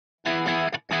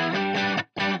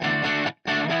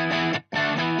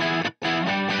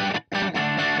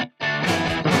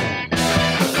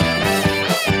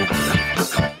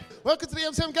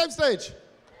stage.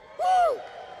 Woo!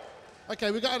 Okay,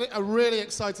 we've got a really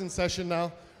exciting session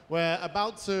now. We're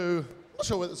about to, I'm not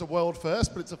sure whether it's a world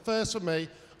first, but it's a first for me.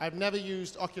 I've never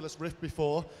used Oculus Rift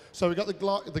before. So we've got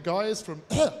the guys from,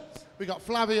 we got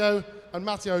Flavio and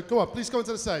Matteo. Go on, please come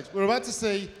to the stage. We're about to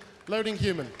see Loading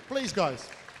Human. Please, guys,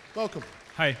 welcome.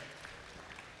 Hi.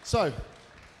 So,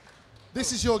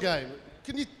 this is your game.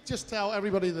 Can you just tell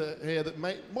everybody here that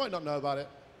might not know about it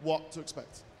what to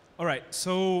expect? All right,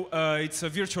 so it's a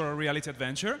virtual reality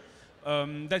adventure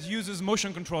that uses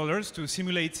motion controllers to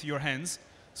simulate your hands.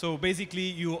 So basically,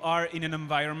 you are in an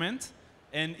environment,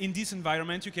 and in this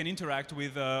environment, you can interact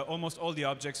with almost all the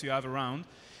objects you have around.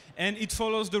 And it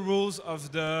follows the rules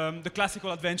of the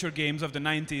classical adventure games of the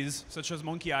 90s, such as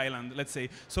Monkey Island, let's say.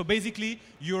 So basically,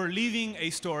 you're living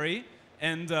a story,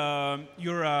 and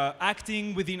you're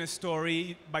acting within a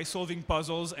story by solving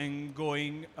puzzles and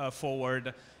going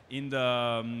forward in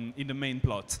the main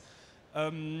plot.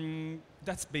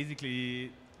 That's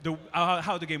basically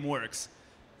how the game works.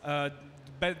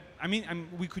 But I mean,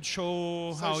 we could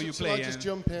show how you play. Shall I just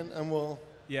jump in and we'll?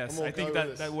 Yes, and we'll I think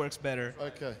that works better.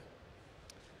 Okay.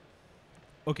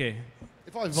 Okay.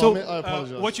 If I vomit, I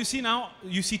apologize. What you see now,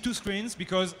 you see two screens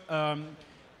because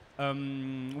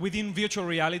within virtual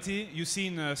reality, you see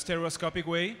in a stereoscopic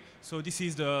way. So this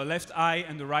is the left eye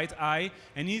and the right eye,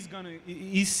 and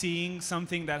he's seeing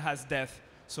something that has depth.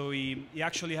 So he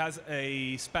actually has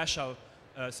a spatial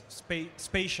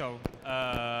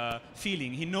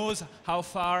feeling. He knows how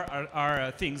far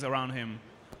are things around him.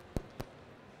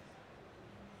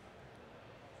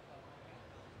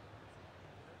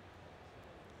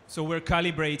 So we're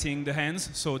calibrating the hands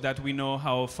so that we know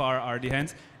how far are the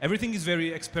hands. Everything is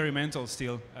very experimental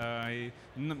still.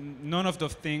 None of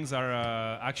those things are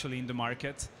actually in the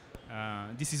market.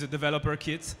 This is a developer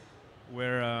kit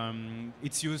where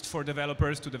it's used for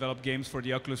developers to develop games for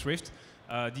the Oculus Rift.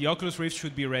 The Oculus Rift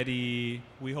should be ready,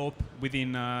 we hope,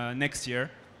 within next year.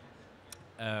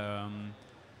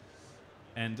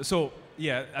 And so,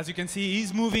 yeah, as you can see,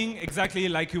 he's moving exactly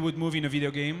like you would move in a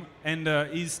video game, and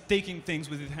he's taking things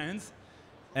with his hands.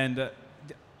 And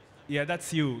yeah,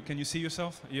 that's you. Can you see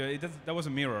yourself? Yeah, that was a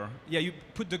mirror. Yeah, you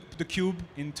put the cube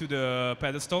into the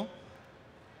pedestal.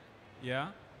 Yeah,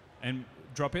 and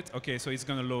drop it. Okay, so it's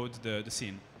gonna load the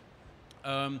scene.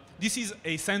 This is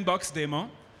a sandbox demo.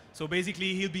 So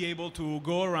basically, he'll be able to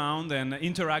go around and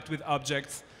interact with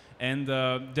objects. And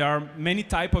there are many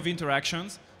types of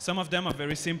interactions. Some of them are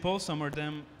very simple. Some of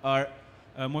them are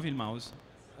mobile mouse,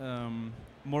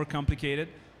 more complicated.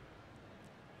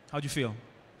 How do you feel?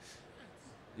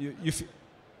 You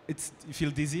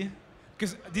feel dizzy?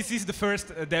 Because this is the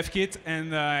first dev kit,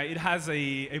 and it has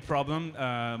a problem,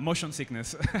 motion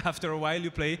sickness. After a while you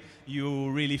play,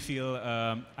 you really feel,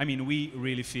 I mean, we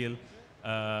really feel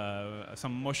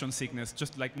some motion sickness,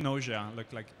 just like nausea,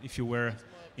 like if you were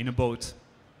in a boat.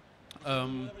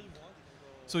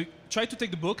 So try to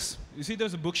take the books. You see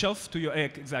there's a bookshelf to your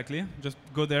egg, exactly. Just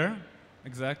go there,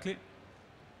 exactly.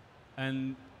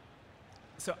 And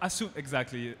so as soon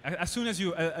as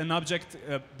you, an object,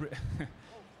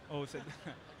 oh,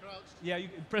 yeah, you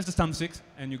press the thumbstick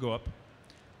and you go up.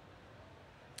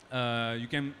 You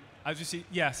can, as you see,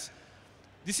 yes.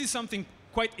 This is something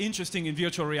quite interesting in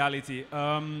virtual reality.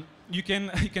 You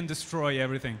can destroy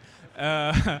everything.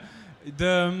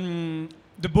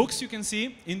 The books you can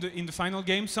see in the final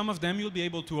game, some of them you'll be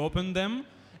able to open them,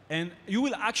 and you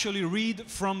will actually read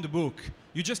from the book.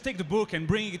 You just take the book and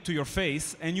bring it to your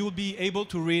face, and you will be able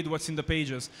to read what's in the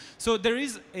pages. So there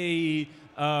is there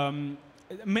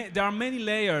are many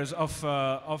layers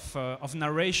of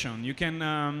narration. You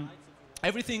can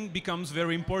everything becomes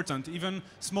very important, even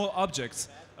small objects,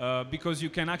 because you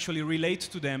can actually relate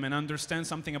to them and understand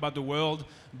something about the world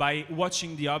by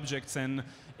watching the objects and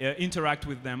interact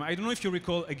with them. I don't know if you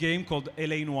recall a game called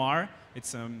L.A. Noire.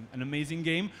 It's an amazing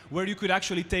game where you could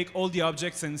actually take all the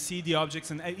objects and see the objects,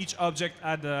 and each object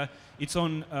had its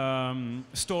own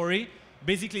story.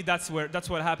 Basically, that's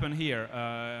what happened here.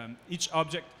 Each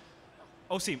object.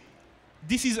 Oh, see.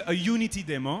 This is a Unity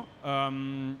demo.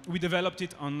 We developed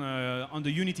it on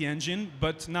the Unity engine,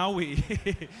 but now we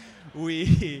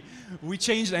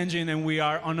changed the engine and we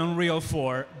are on Unreal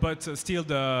 4. But still,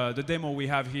 the demo we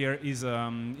have here is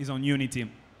on Unity.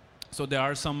 So there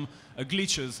are some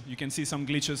glitches. You can see some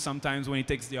glitches sometimes when it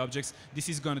takes the objects. This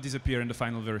is going to disappear in the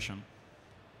final version.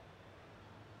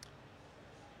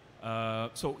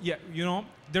 So yeah, you know,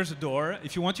 there's a door.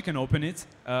 If you want, you can open it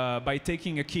by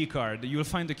taking a key card. You'll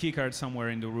find the key card somewhere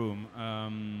in the room.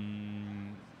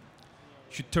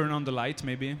 Should turn on the light,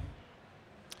 maybe.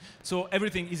 So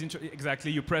everything is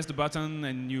exactly. You press the button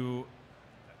and you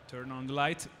turn on the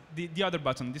light. The other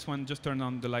button, this one just turn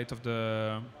on the light of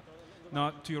the...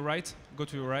 No, to your right. Go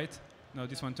to your right. No,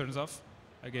 this one turns off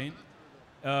again.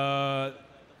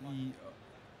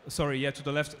 Sorry, yeah, to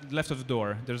the left of the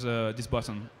door. There's this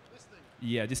button. This thing.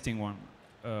 Yeah, this thing one.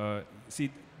 See,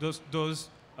 those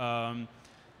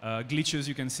glitches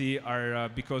you can see are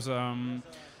because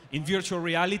in virtual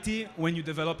reality, when you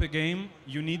develop a game,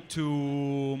 you need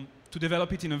to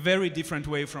develop it in a very different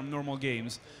way from normal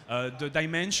games. The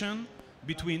dimension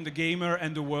between the gamer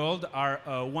and the world are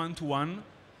 1-to-1.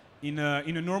 In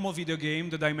a normal video game,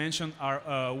 the dimensions are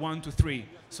 1-to-3.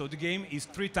 So the game is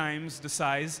 3 times the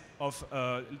size of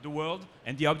the world,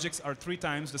 and the objects are 3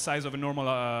 times the size of a normal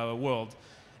world.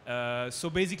 So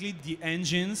basically, the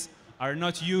engines are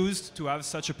not used to have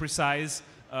such a precise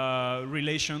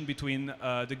relation between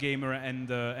the gamer and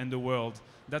the world.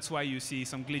 That's why you see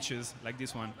some glitches like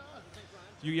this one.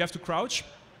 You have to crouch.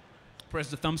 Press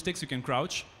the thumbsticks, you can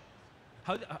crouch.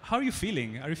 How are you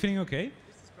feeling? Are you feeling okay?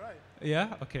 This is great.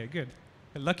 Yeah? Okay, good.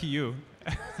 Lucky you.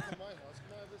 This is my house.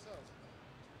 Can I have this house?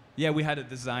 Yeah, we had a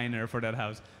designer for that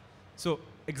house. So,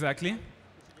 exactly.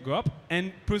 Go up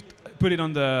and put it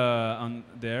on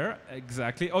there.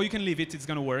 Exactly. Oh, you can leave it. It's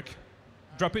going to work.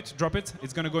 Drop it. Drop it.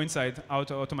 It's going to go inside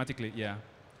automatically. Yeah.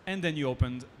 And then you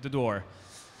opened the door.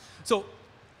 So,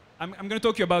 I'm going to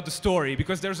talk to you about the story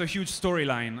because there's a huge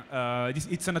storyline.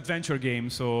 It's an adventure game,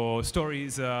 so story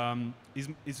is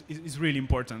really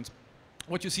important.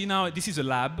 What you see now, this is a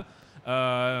lab,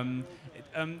 and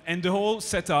the whole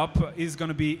setup is going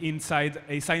to be inside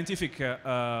a scientific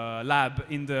lab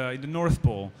in the North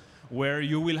Pole, where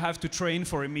you will have to train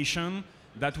for a mission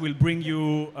that will bring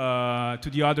you to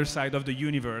the other side of the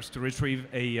universe to retrieve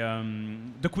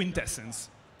the quintessence,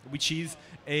 which is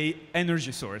an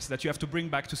energy source that you have to bring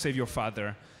back to save your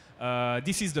father.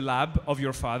 This is the lab of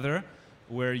your father,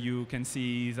 where you can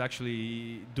see he's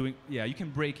actually doing... Yeah, you can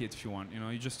break it if you want. You know,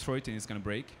 you just throw it and it's going to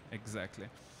break. Exactly.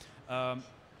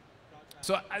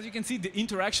 So as you can see, the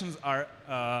interactions are...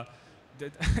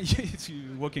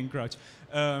 walking crouch.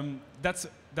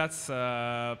 That's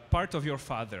part of your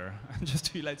father, just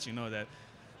to let you know that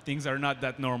things are not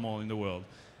that normal in the world.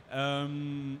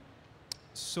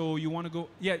 So you want to go...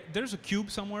 Yeah, there's a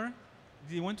cube somewhere.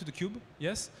 Did you went to the cube?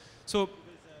 Yes? So...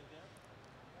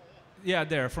 Yeah,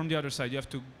 there, from the other side. You have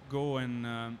to go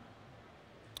and...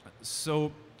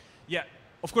 So, yeah,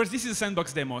 of course, this is a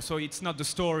sandbox demo, so it's not the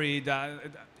story.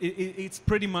 It's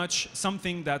pretty much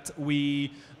something that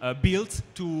we built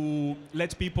to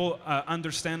let people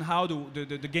understand how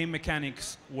the game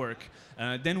mechanics work.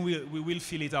 Then we will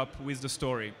fill it up with the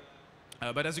story.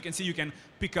 But as you can see, you can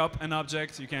pick up an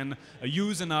object, you can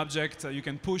use an object, you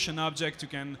can push an object, you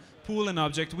can pull an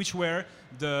object, which were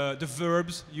the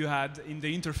verbs you had in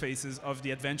the interfaces of the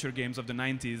adventure games of the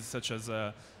 90s, such as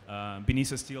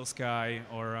Beneath a Steel Sky.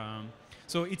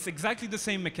 So it's exactly the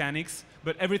same mechanics,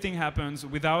 but everything happens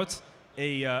without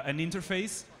an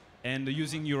interface and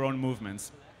using your own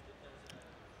movements.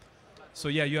 So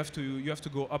yeah, you have to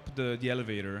go up the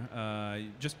elevator.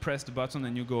 Just press the button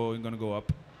and you're going to go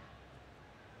up.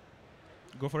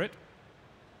 Go for it.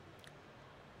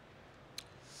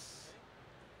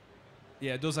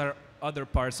 Yeah, those are other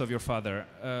parts of your father.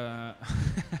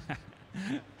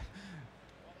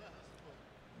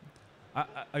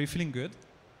 Are you feeling good?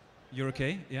 You're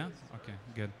okay? Yeah? Okay,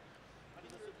 good.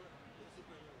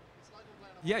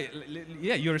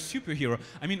 Yeah, you're a superhero.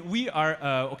 I mean, we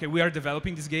are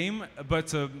developing this game,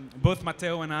 but both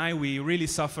Matteo and I, we really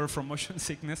suffer from motion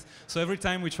sickness. So every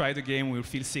time we try the game, we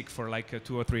feel sick for like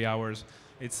 2 or 3 hours.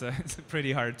 It's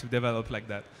pretty hard to develop like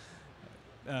that.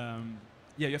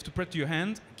 Yeah, you have to put to your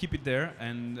hand, keep it there,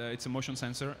 and it's a motion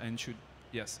sensor, and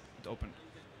yes, it opened.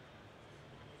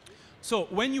 So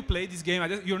when you play this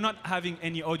game, you're not having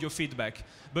any audio feedback,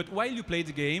 but while you play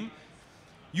the game,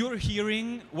 you're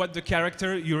hearing what the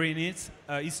character you're in it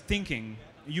is thinking.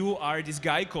 You are this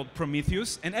guy called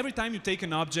Prometheus, and every time you take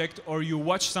an object or you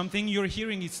watch something, you're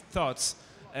hearing his thoughts,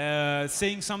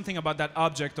 saying something about that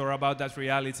object or about that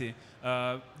reality.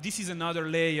 This is another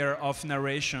layer of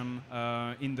narration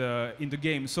in the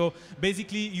game. So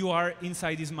basically, you are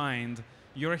inside his mind.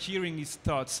 You're hearing his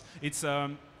thoughts. It's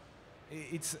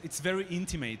very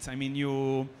intimate. I mean,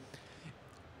 you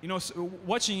know,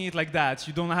 watching it like that,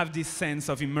 you don't have this sense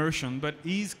of immersion, but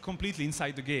he's completely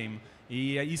inside the game.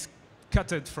 He's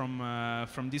cut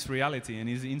from this reality, and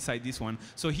he's inside this one.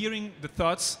 So hearing the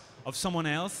thoughts of someone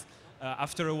else,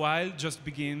 after a while, just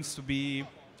begins to be,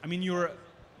 I mean, you're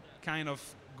kind of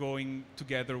going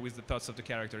together with the thoughts of the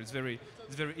character. It's very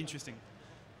interesting.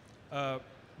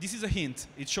 This is a hint.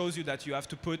 It shows you that you have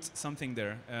to put something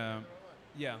there.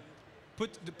 Yeah.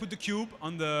 put the cube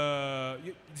on the.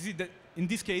 You see that in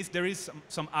this case there is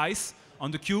some ice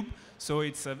on the cube, so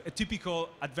it's a typical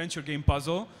adventure game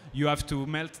puzzle. You have to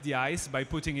melt the ice by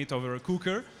putting it over a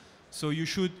cooker. So you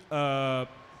should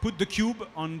put the cube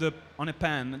on a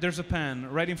pan. There's a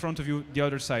pan right in front of you, the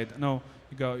other side. No,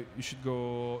 you should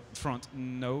go front.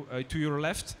 No, to your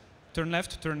left. Turn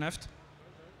left. Turn left.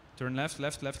 Turn left.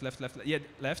 Left. Yeah,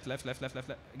 left.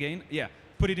 Again. Yeah.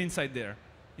 Put it inside there.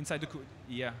 Inside the cube.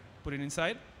 Yeah. Put it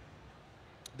inside.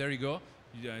 There you go.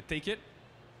 You, take it.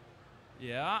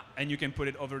 Yeah, and you can put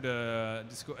it over the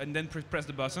and then press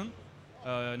the button.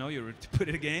 No, you put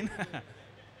it again.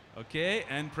 Okay,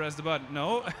 and press the button.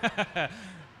 No.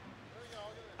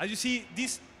 As you see,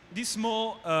 these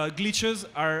small glitches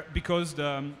are because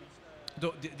the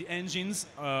engines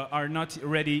are not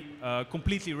ready,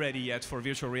 completely ready yet for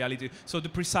virtual reality. So the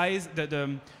precise,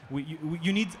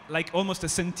 you need like almost a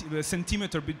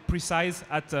centimeter precise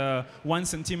at 1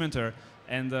 centimeter,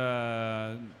 and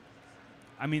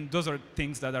I mean those are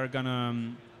things that are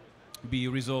gonna be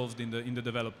resolved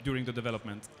during the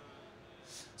development.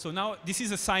 So now this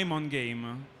is a Simon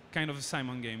game, kind of a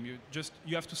Simon game.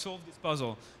 You have to solve this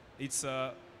puzzle. It's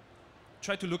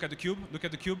try to look at the cube,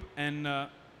 and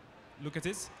look at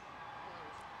it,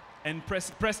 and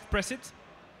press it.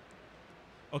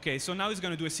 Okay, so now it's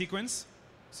going to do a sequence.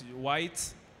 So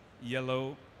white,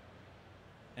 yellow,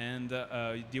 and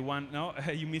the one, no,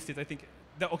 you missed it, I think.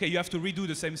 Okay, you have to redo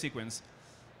the same sequence.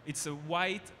 It's a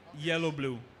white, yellow,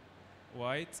 blue.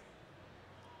 White,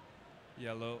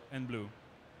 yellow, and blue.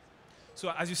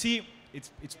 So as you see,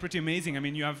 it's pretty amazing. I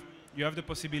mean, you have the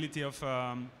possibility of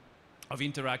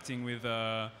interacting with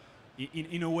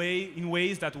in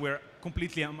ways that were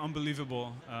completely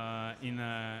unbelievable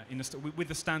with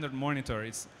the standard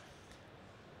monitor.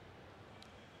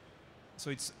 So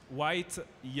it's white,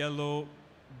 yellow,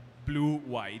 blue,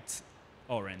 white,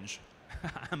 orange.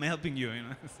 I'm helping you, you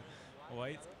know.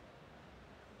 White,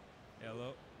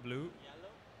 yellow, blue,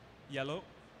 yellow,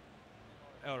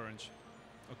 orange.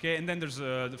 Okay, and then there's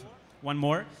one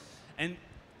more, and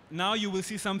now you will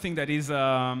see something that is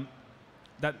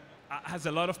that has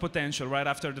a lot of potential right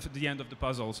after the end of the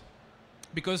puzzles,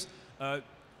 because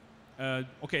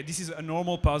okay, this is a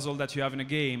normal puzzle that you have in a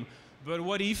game, but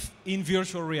what if in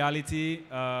virtual reality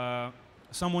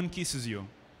someone kisses you?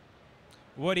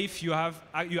 What if you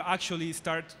actually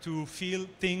start to feel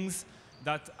things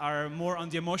that are more on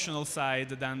the emotional side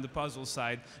than the puzzle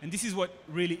side? And this is what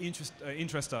really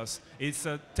interests us. It's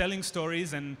telling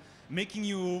stories and making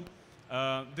you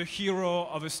the hero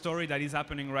of a story that is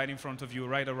happening right in front of you,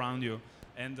 right around you.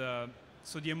 And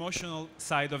so the emotional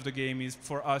side of the game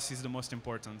for us is the most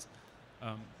important.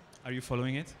 Are you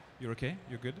following it? You're okay?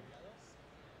 You're good?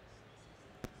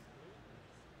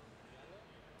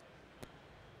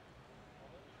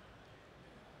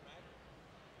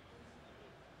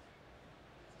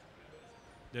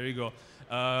 There you go.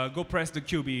 Go press the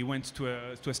cube. He went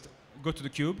go to the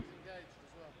cube.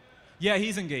 Yeah,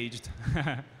 he's engaged.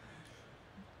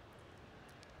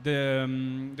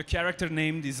 The character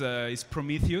named is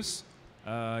Prometheus.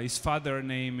 His father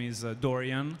name is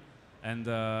Dorian, and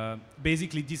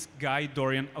basically this guy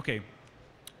Dorian. Okay.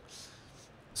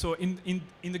 So in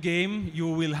the game you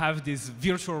will have these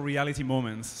virtual reality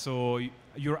moments. So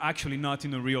you're actually not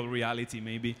in a real reality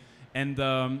maybe. And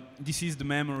this is the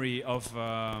memory of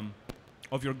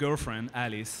your girlfriend,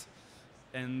 Alice.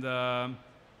 And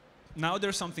now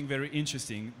there's something very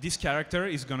interesting. This character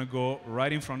is going to go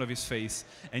right in front of his face.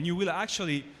 And you will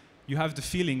actually, you have the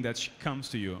feeling that she comes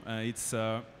to you.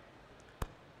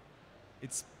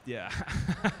 Yeah.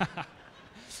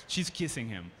 She's kissing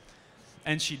him.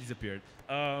 And she disappeared.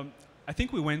 I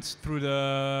think we went through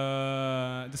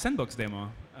the sandbox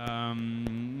demo.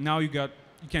 Now you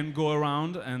can go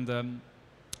around, and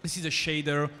this is a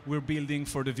shader we're building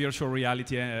for the virtual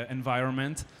reality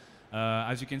environment.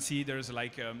 As you can see, there's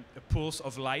like a pulse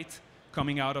of light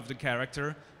coming out of the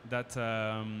character.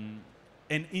 And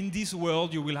in this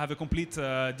world, you will have a complete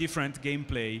different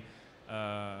gameplay.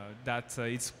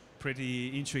 It's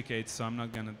pretty intricate, so I'm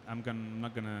not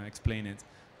gonna explain it.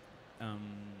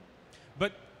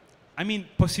 But I mean,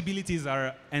 possibilities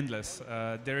are endless.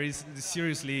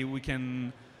 Seriously, we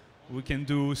can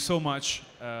do so much.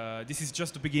 This is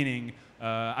just the beginning.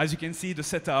 As you can see, the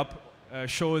setup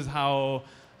shows how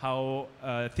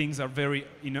things are very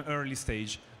in an early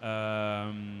stage.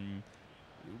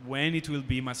 When it will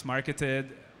be mass marketed,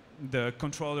 the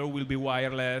controller will be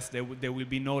wireless. There will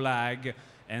be no lag,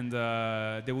 and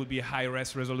there will be a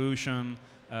high-res resolution,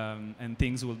 and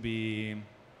things will be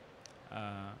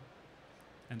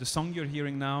And the song you're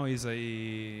hearing now is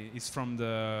from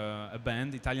a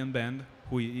band, Italian band,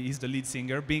 who is the lead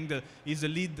singer, he's the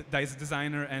lead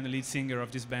designer and the lead singer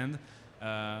of this band.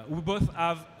 We both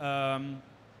have,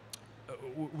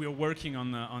 we are working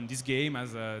on this game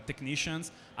as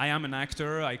technicians. I am an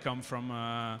actor. I come from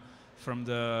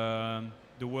the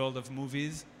world of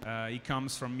movies. He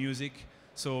comes from music.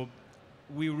 So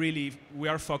we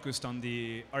are focused on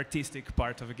the artistic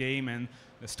part of a game and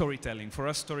the storytelling. For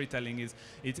us, storytelling is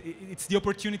it's the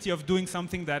opportunity of doing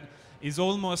something that is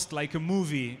almost like a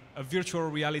movie, a virtual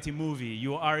reality movie.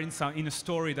 You are in a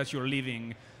story that you're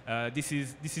living. This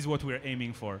is what we're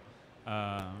aiming for,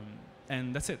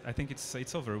 and that's it. I think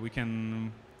it's over. We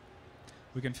can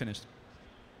finish.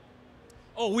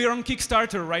 Oh, we're on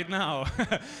Kickstarter right now.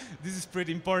 This is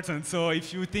pretty important. So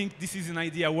if you think this is an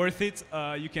idea worth it,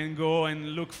 you can go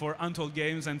and look for Untold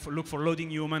games and look for Loading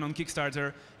Human on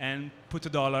Kickstarter and put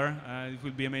 $1. It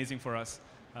will be amazing for us.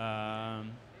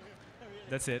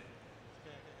 That's it.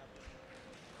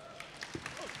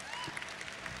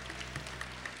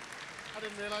 I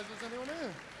didn't realize there was anyone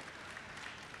here.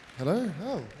 Hello?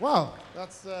 Oh, wow.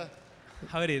 That's...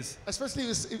 how it is. Especially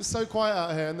it was so quiet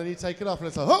out here, and then you take it off, and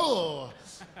it's like, oh!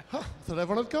 I thought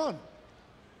everyone had gone.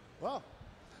 Wow.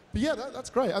 But yeah, that's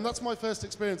great. And that's my first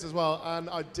experience as well, and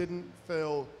I didn't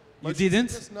feel... You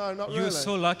didn't? No, not really. You're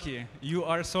so lucky. You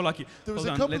are so lucky. There was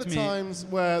a couple of times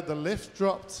where the lift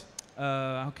dropped.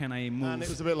 How can I move? And it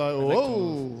was a bit like, whoa.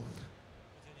 Hold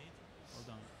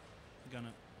on. I'm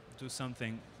gonna do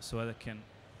something so that I can...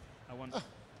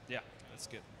 Yeah, that's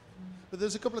good. But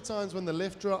there's a couple of times when the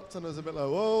lift dropped and I was a bit like,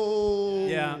 whoa.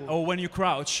 Yeah, or when you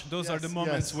crouch. Those are the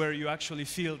moments where you actually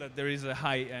feel that there is a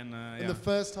height and And the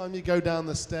first time you go down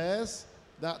the stairs,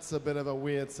 that's a bit of a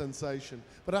weird sensation.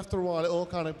 But after a while, it all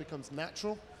kind of becomes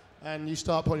natural and you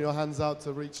start putting your hands out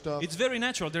to reach stuff. It's very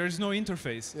natural. There is no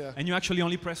interface. Yeah. And you actually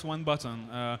only press one button.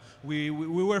 We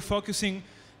were focusing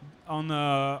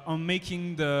on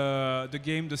making the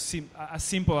game as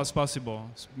simple as possible.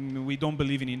 We don't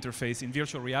believe in interface in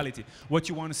virtual reality. What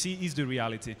you want to see is the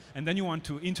reality, and then you want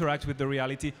to interact with the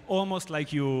reality almost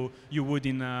like you would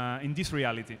in this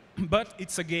reality. But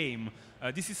it's a game.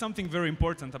 This is something very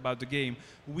important about the game.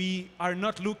 We are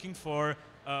not looking for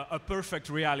a perfect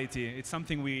reality. It's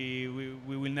something we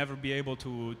will never be able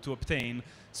to obtain.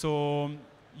 So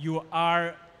you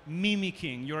are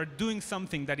mimicking. You are doing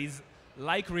something that is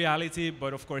like reality,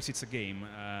 but of course it's a game.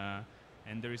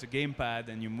 And there is a gamepad,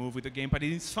 and you move with the gamepad.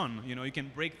 It's fun. You know, you can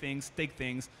break things, take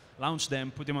things, launch them,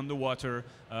 put them underwater.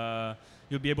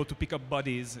 You'll be able to pick up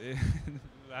bodies.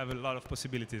 Have a lot of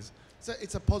possibilities. So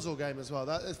it's a puzzle game as well.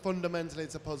 Fundamentally,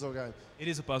 it's a puzzle game. It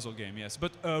is a puzzle game, yes,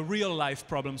 but real-life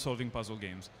problem-solving puzzle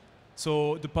games.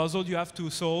 So the puzzle you have to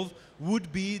solve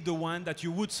would be the one that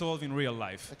you would solve in real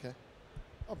life. Okay.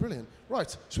 Oh, brilliant.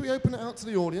 Right, should we open it out to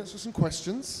the audience for some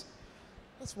questions?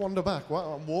 Let's wander back.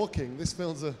 Wow, I'm walking. This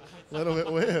feels a little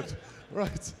bit weird.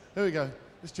 Right, here we go.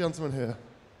 This gentleman here.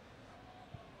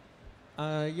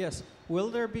 Yes. Will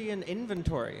there be an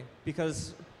inventory?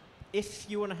 Because if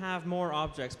you want to have more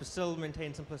objects but still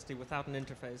maintain simplicity without an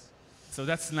interface. So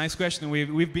that's a nice question.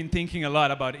 We've been thinking a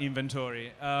lot about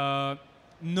inventory.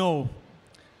 No.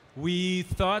 We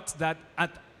thought that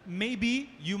maybe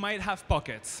you might have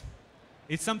pockets.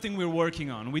 It's something we're working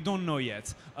on. We don't know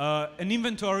yet. An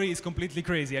inventory is completely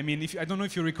crazy. I mean, I don't know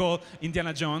if you recall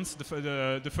Indiana Jones,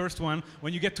 the first one.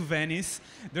 When you get to Venice,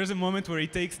 there's a moment where he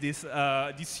takes this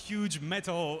huge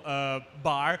metal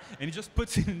bar and he just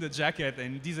puts it in the jacket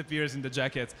and disappears in the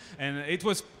jacket. And it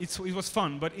was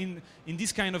fun. But in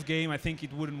this kind of game, I think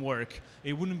it wouldn't work.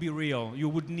 It wouldn't be real. You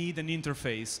would need an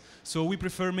interface. So we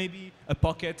prefer maybe a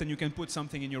pocket, and you can put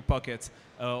something in your pocket,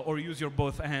 or use your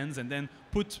both hands and then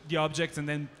put the object and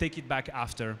then take it back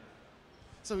after.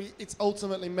 So it's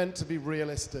ultimately meant to be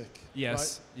realistic.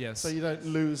 Yes, right? yes. So you don't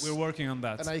lose. We're working on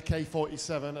that. An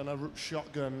AK-47 and a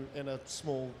shotgun in a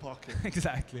small pocket.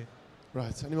 Exactly.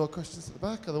 Right. Any more questions at the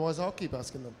back? Otherwise, I'll keep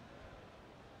asking them.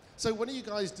 So when are you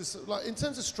guys like in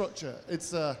terms of structure?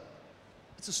 It's a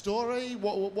story.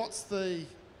 What's the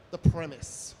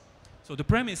premise? So the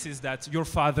premise is that your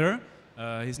father.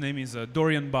 His name is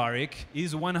Dorian Barrick.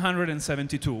 He's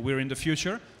 172. We're in the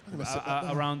future,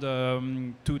 around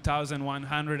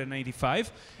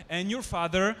 2185. And your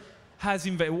father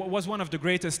was one of the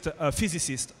greatest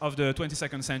physicists of the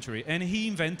 22nd century. And he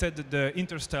invented the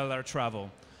interstellar travel,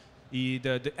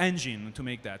 the engine to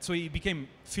make that. So he became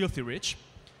filthy rich.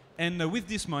 And with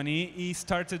this money, he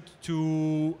started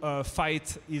to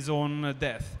fight his own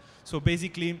death. So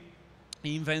basically,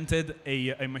 he invented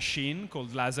a machine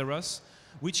called Lazarus,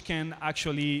 which can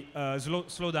actually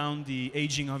slow down the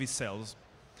aging of his cells.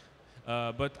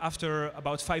 But after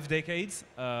about 5 decades,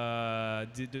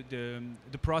 the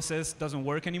process doesn't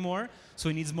work anymore, so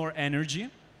he needs more energy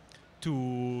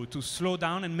to slow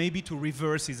down and maybe to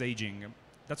reverse his aging.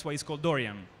 That's why he's called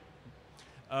Dorian,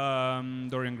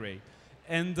 Dorian Gray.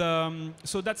 And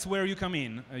so that's where you come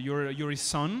in. You're his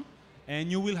son,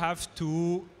 and you will have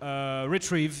to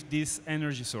retrieve this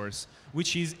energy source,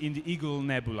 which is in the Eagle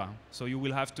Nebula. So you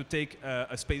will have to take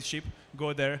a spaceship,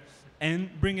 go there, and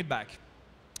bring it back.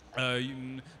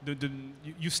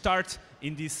 You start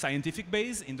in this scientific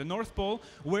base in the North Pole,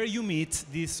 where you meet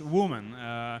this woman.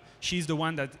 She's the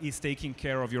one that is taking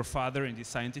care of your father in this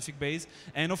scientific base.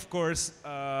 And of course,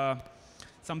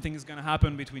 something is going to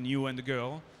happen between you and the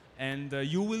girl. And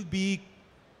you will be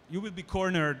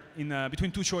cornered in,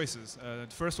 between two choices. The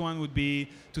first one would be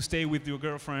to stay with your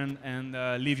girlfriend and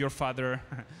leave your father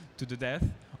to the death,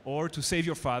 or to save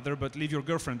your father but leave your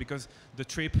girlfriend, because the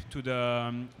trip to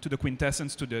the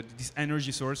quintessence, to this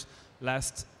energy source,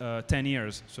 lasts 10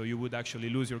 years. So you would actually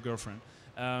lose your girlfriend.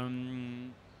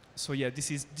 So yeah,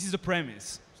 this is the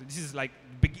premise. So this is like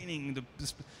the beginning.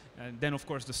 Then of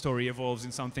course the story evolves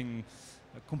in something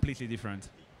completely different.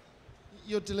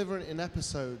 You're delivering in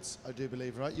episodes, I do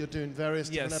believe, right? You're doing various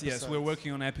different episodes. Yes, we're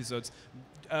working on episodes.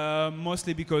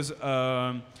 Mostly because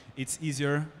it's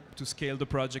easier to scale the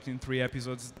project in 3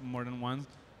 episodes more than one.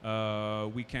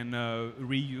 We can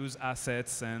reuse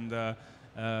assets and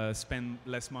spend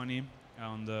less money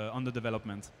on the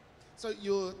development. So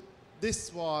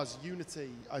this was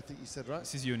Unity, I think you said, right?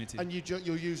 This is Unity. And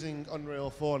you're using Unreal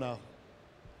 4 now?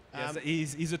 Yes,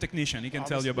 he's a technician. He can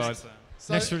tell you about.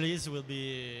 So next release will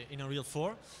be in Unreal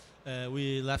 4.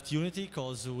 We left Unity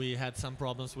because we had some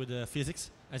problems with the physics.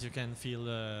 As you can feel,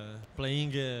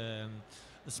 playing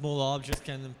small objects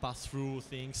can pass through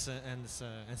things and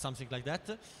something like that.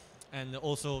 And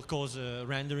also cause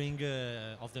rendering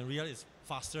of the Unreal is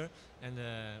faster and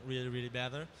really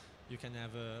better. You can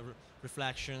have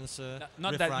reflections.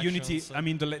 Not that Unity. I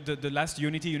mean, the last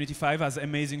Unity 5 has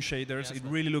amazing shaders. Yes, it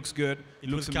really looks good. It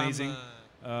looks amazing.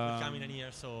 It will come in a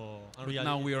year, so Unreal.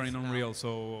 Now we are in Unreal,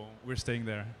 so we're staying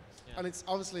there. Yeah. And it's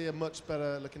obviously a much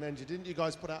better looking engine. Didn't you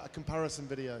guys put out a comparison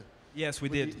video? Yes, we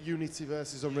did. Unity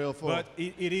versus Unreal 4. But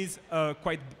it is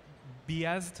quite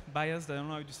biased. I don't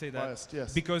know how to say that. Biased,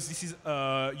 yes. Because this is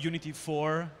Unity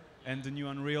 4 and the new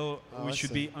Unreal, which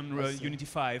should be Unreal Unity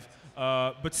 5.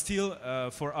 But still,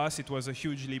 for us, it was a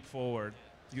huge leap forward.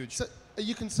 Huge. So are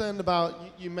you concerned about,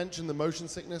 you mentioned the motion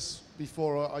sickness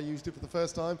before I used it for the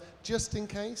first time, just in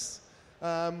case?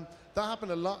 That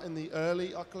happened a lot in the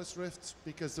early Oculus Rift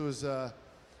because there was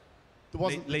there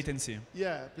wasn't latency.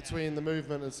 Yeah, between the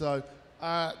movement, and so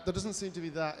there doesn't seem to be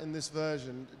that in this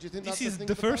version. Do you think this that's is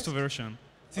the first version?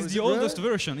 This is the really? oldest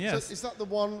version, yes. So is that the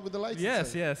one with the latency?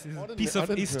 Yes, yes. It's a piece of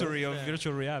history of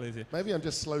virtual reality. Maybe I'm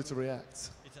just slow to react.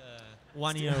 It's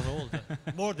 1 year old,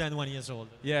 more than 1 year old.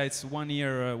 Yeah, it's 1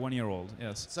 year, 1 year old.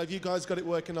 Yes. So have you guys got it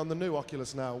working on the new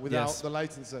Oculus now without the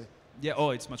latency? Yeah.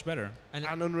 Oh, it's much better. And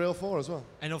Unreal 4 as well.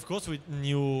 And of course, with the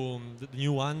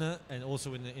new one, and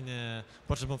also in the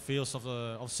portable fields of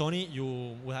Sony,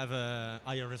 you will have a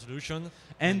higher resolution.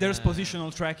 And there's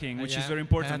positional tracking, which is very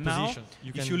important. Now,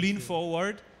 if you lean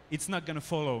forward, it's not going to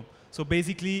follow. So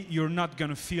basically, you're not going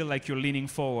to feel like you're leaning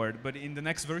forward. But in the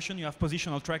next version, you have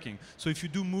positional tracking. So if you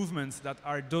do movements that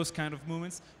are those kind of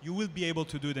movements, you will be able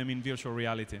to do them in virtual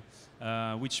reality,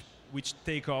 which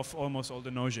take off almost all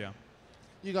the nausea.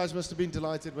 You guys must have been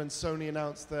delighted when Sony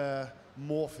announced their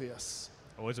Morpheus.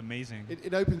 Oh, it's amazing.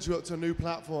 It opens you up to a new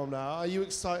platform now. Are you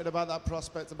excited about that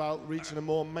prospect, about reaching a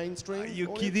more mainstream audience? Are you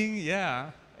kidding? Yeah.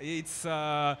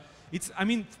 I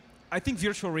mean, I think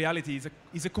virtual reality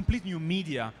is a complete new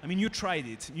media. I mean, you tried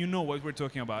it. You know what we're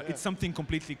talking about. Yeah. It's something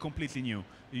completely new.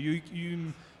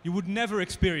 You would never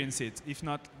experience it if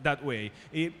not that way.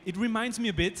 It reminds me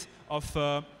a bit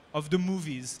of the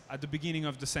movies at the beginning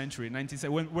of the century,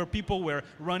 1970, where people were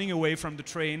running away from the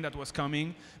train that was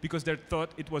coming because they thought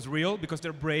it was real, because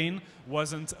their brain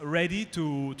wasn't ready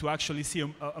to actually see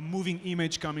a moving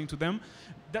image coming to them.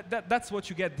 That's what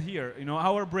you get here. You know,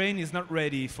 our brain is not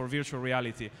ready for virtual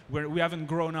reality. We haven't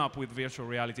grown up with virtual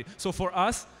reality. So for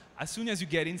us, as soon as you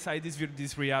get inside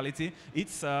this reality,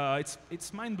 it's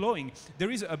mind-blowing.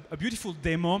 There is a beautiful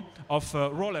demo of a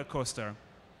roller coaster.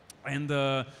 And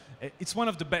it's one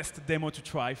of the best demo to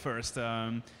try first.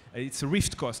 It's a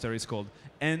Rift coaster, it's called.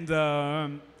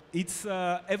 And it's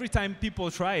every time people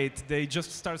try it, they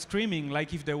just start screaming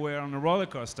like if they were on a roller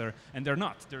coaster, and they're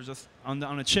not. They're just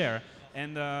on a chair.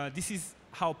 And this is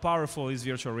how powerful is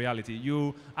virtual reality.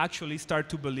 You actually start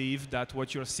to believe that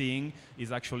what you're seeing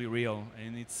is actually real,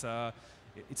 and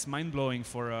it's mind-blowing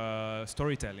for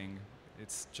storytelling.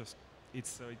 It's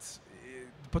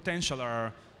potential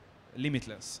are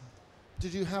limitless.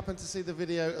 Did you happen to see the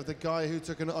video of the guy who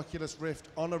took an Oculus Rift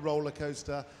on a roller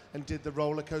coaster and did the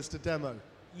roller coaster demo?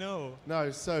 No.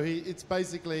 No, so it's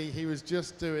basically, he was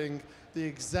just doing the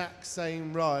exact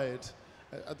same ride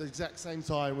at the exact same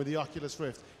time with the Oculus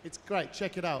Rift. It's great,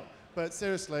 check it out. But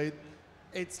seriously,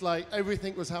 it's like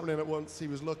everything was happening at once. He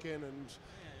was looking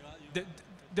and...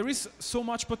 There is so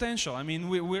much potential. I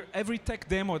mean, every tech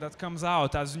demo that comes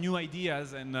out has new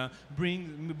ideas and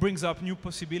brings up new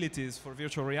possibilities for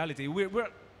virtual reality. We're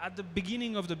at the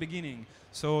beginning of the beginning,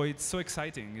 so it's so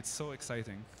exciting. It's so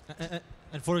exciting.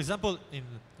 And for example, in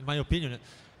my opinion,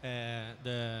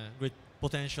 the great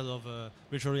potential of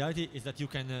virtual reality is that you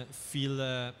can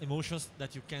feel emotions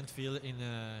that you can't feel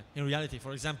in reality.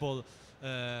 For example,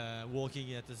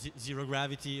 walking at zero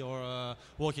gravity or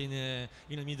walking in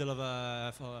the middle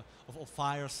of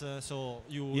fires. So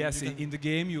yes, in the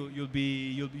game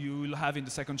you'll have in the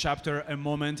second chapter a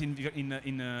moment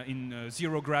in a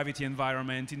zero gravity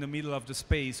environment in the middle of the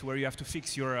space where you have to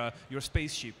fix your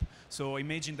spaceship. So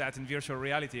imagine that in virtual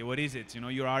reality. What is it? You know,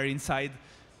 you are inside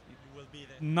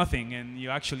nothing, and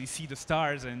you actually see the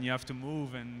stars, and you have to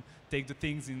move and take the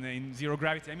things in zero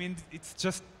gravity. I mean, it's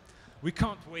just. We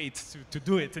can't wait to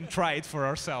do it and try it for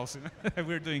ourselves.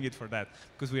 We're doing it for that,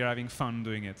 because we are having fun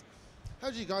doing it.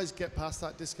 How do you guys get past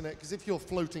that disconnect? Because if you're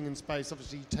floating in space,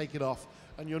 obviously you take it off,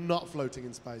 and you're not floating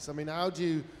in space. I mean, how do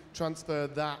you transfer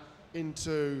that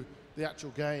into the actual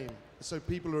game so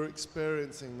people are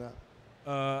experiencing that?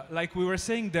 Like we were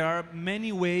saying, there are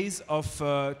many ways of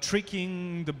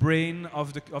tricking the brain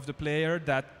of the player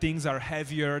that things are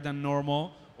heavier than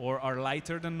normal or are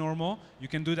lighter than normal. You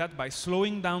can do that by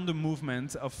slowing down the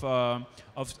movement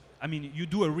I mean, you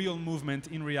do a real movement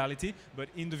in reality, but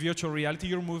in the virtual reality,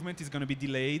 your movement is going to be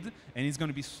delayed, and it's going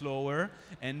to be slower,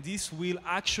 and this will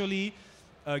actually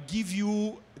give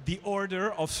you the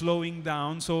order of slowing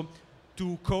down. So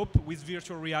to cope with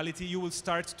virtual reality, you will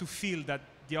start to feel that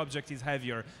the object is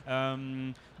heavier.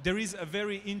 There is a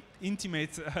very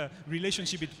intimate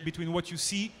relationship between what you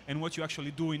see and what you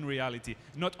actually do in reality.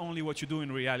 Not only what you do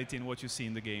in reality and what you see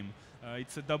in the game.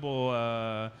 It's a double...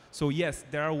 so yes,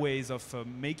 there are ways of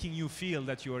making you feel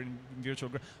that you are in virtual...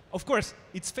 Of course,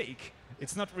 it's fake.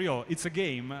 It's not real. It's a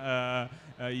game.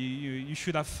 You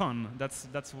should have fun. That's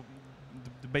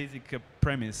the basic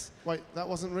premise. Wait, that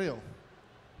wasn't real?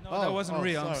 No, that wasn't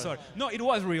real. I'm sorry. No, it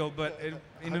was real, but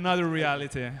in another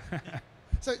reality.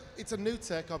 So it's a new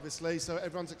tech, obviously, so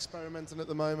everyone's experimenting at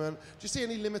the moment. Do you see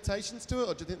any limitations to it,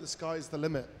 or do you think the sky is the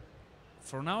limit?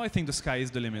 For now, I think the sky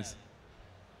is the limit.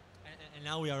 And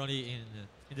now we are only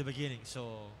in the beginning,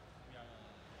 so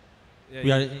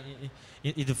we are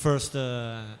in the first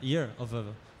year of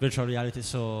virtual reality.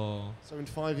 So in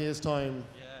 5 years' time,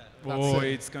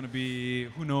 it's going to be,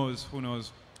 who knows, who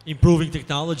knows. Improving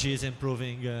technologies,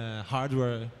 improving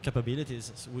hardware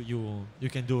capabilities, so you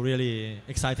can do really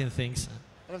exciting things.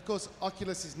 And of course,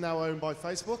 Oculus is now owned by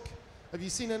Facebook. Have you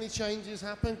seen any changes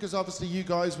happen? Because obviously you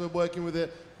guys were working with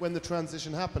it when the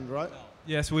transition happened, right?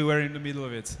 Yes, we were in the middle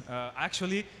of it.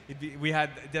 Actually, we had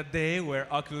that day where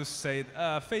Oculus said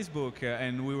Facebook,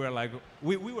 and we were like,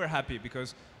 we were happy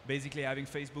because basically having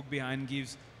Facebook behind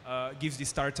gives the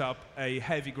startup a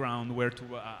heavy ground where to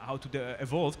how to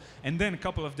evolve. And then a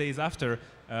couple of days after,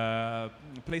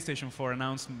 PlayStation 4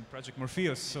 announced Project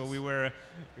Morpheus. So we were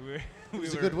it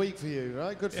was a good week for you,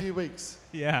 right? Good few weeks.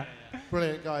 Yeah.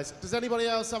 Brilliant, guys. Does anybody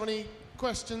else have any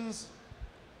questions?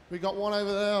 We got one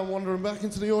over there. I'm wandering back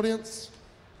into the audience.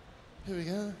 Here we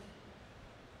go.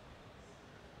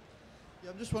 Yeah,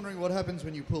 I'm just wondering what happens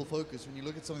when you pull focus, when you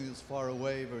look at something that's far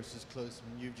away versus close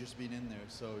when you've just been in there.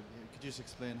 So could you just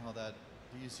explain how that,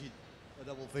 do you see a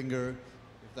double finger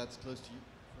if that's close to you,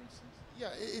 for instance? Yeah,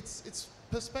 it's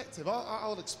perspective.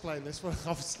 I'll explain this one,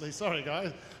 obviously. Sorry,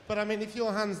 guys. But I mean, if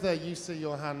your hand's there, you see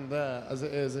your hand there as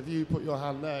it is. If you put your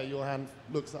hand there, your hand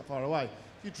looks that far away.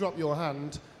 If you drop your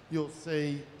hand, you'll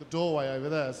see the doorway over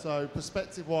there. So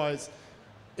perspective-wise,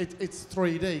 it's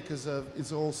 3D because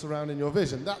it's all surrounding your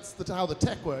vision. That's how the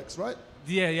tech works, right?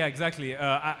 Yeah, exactly.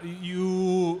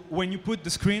 When you put the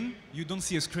screen, you don't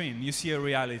see a screen. You see a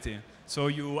reality. So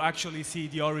you actually see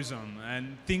the horizon,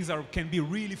 and things can be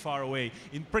really far away.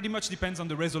 It pretty much depends on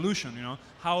the resolution. You know,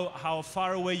 how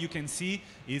far away you can see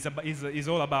is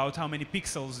all about how many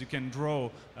pixels you can draw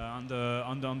on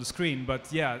the screen.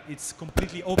 But yeah, it's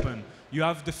completely open. You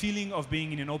have the feeling of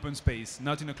being in an open space,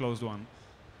 not in a closed one.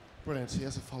 Brilliant.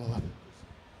 Here's a follow-up.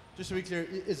 Just to be clear,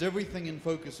 is everything in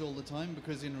focus all the time?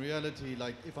 Because in reality,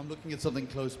 like if I'm looking at something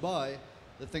close by,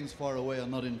 the things far away are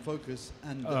not in focus,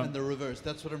 and the reverse.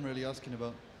 That's what I'm really asking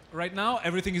about. Right now,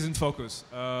 everything is in focus.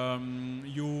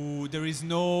 There is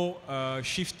no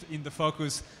shift in the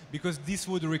focus because this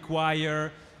would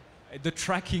require the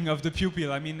tracking of the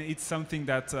pupil. I mean, it's something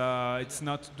that it's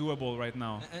not doable right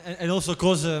now. And also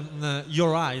because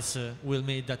your eyes will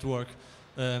make that work.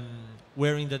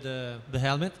 Wearing the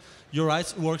helmet, your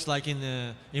eyes works like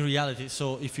in reality.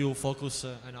 So if you focus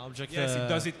an object,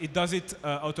 yes, it does it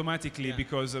automatically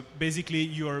because basically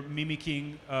you're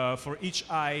mimicking for each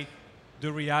eye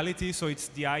the reality. So it's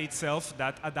the eye itself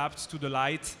that adapts to the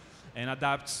light and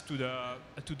adapts to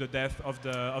the depth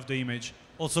of the image.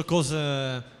 Also, because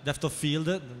depth of field,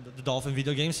 the dolphin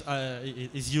video games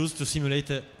is used to simulate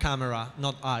a camera,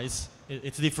 not eyes.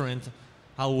 It's different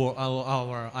how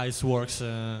our eyes works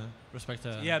respect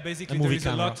yeah, basically a movie there is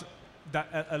camera.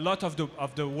 a lot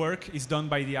of the work is done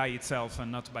by the eye itself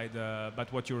and not by the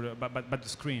the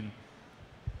screen.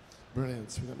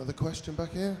 Brilliant. So we got another question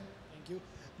back here. Thank you.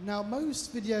 Now,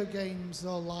 most video games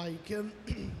are like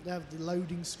they have the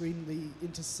loading screen, they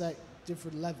intersect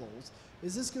different levels.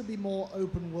 Is this going to be more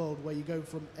open world where you go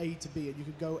from A to B and you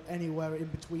could go anywhere in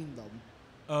between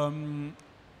them?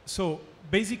 So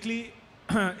basically,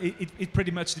 it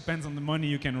pretty much depends on the money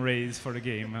you can raise for the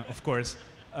game, of course.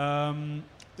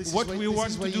 What we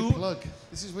want to do.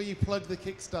 This is where you plug the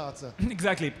Kickstarter.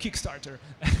 Exactly, Kickstarter.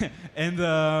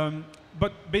 And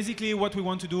but basically, what we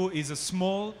want to do is a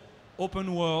small,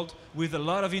 open world with a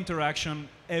lot of interaction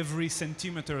every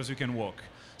centimeters you can walk.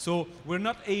 So we're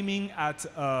not aiming at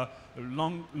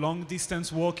long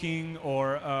distance walking,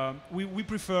 or we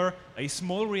prefer a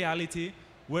small reality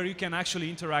where you can actually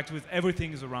interact with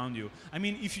everything is around you. I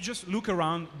mean, if you just look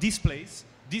around this place,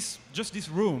 just this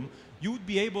room, you would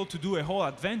be able to do a whole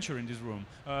adventure in this room.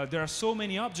 There are so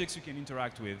many objects you can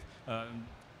interact with.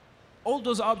 All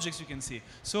those objects you can see.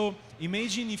 So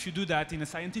imagine if you do that in a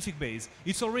scientific base.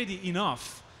 It's already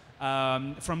enough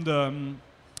from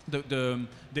the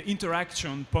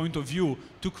interaction point of view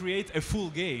to create a full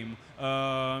game.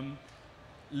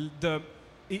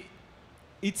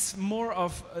 It's more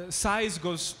of size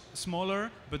goes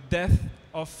smaller, but depth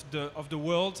of the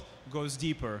world goes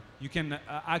deeper. You can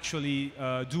actually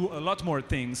do a lot more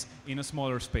things in a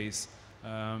smaller space.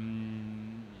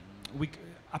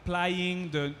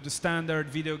 Applying the standard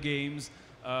video games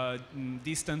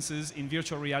distances in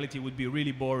virtual reality would be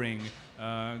really boring.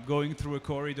 Going through a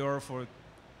corridor for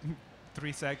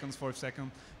 3 seconds, 4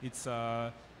 seconds,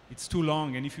 it's too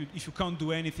long, and if you can't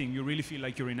do anything, you really feel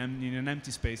like you're in an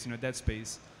empty space, in a dead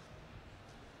space.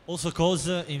 Also, because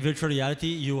in virtual reality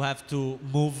you have to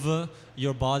move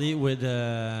your body with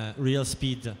real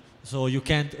speed, so you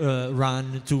can't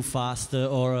run too fast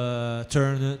or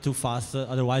turn too fast,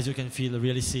 otherwise you can feel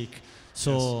really sick.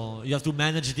 So yes, you have to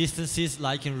manage distances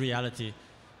like in reality,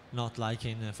 not like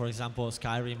in, for example,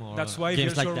 Skyrim or that's why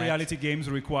games virtual like reality games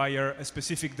require a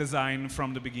specific design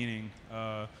from the beginning.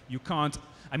 You can't.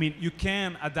 I mean, you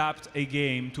can adapt a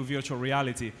game to virtual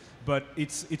reality, but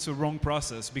it's a wrong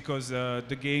process because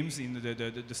the games in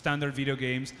the standard video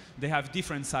games, they have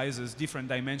different sizes, different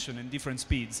dimensions, and different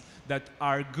speeds that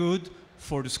are good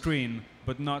for the screen,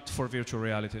 but not for virtual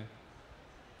reality.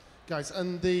 Guys,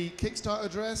 and the Kickstarter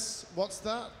address, what's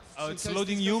that? It's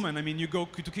loading human. I mean, you go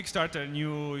to Kickstarter and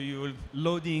you're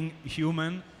loading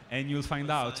human, and you'll find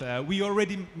out.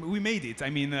 We made it. I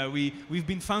mean, we've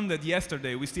been funded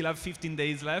yesterday. We still have 15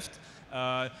 days left.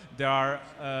 There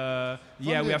are,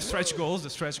 we have stretch goals, the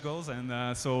stretch goals,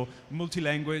 and so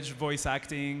multi-language, voice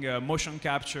acting, motion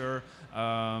capture,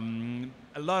 a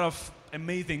lot of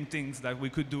amazing things that we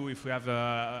could do if we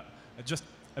have just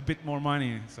a bit more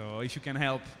money. So if you can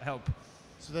help.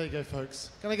 So there you go, folks.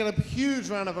 Can I get a huge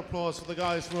round of applause for the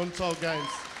guys from Untold Games?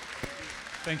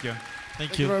 Thank you.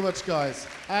 Thank you very much, guys.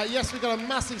 Yes, we've got a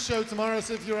massive show tomorrow,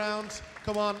 so if you're around,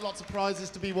 come on, lots of prizes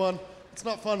to be won. It's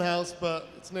not Funhouse, but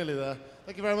it's nearly there.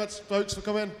 Thank you very much, folks, for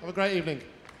coming. Have a great evening.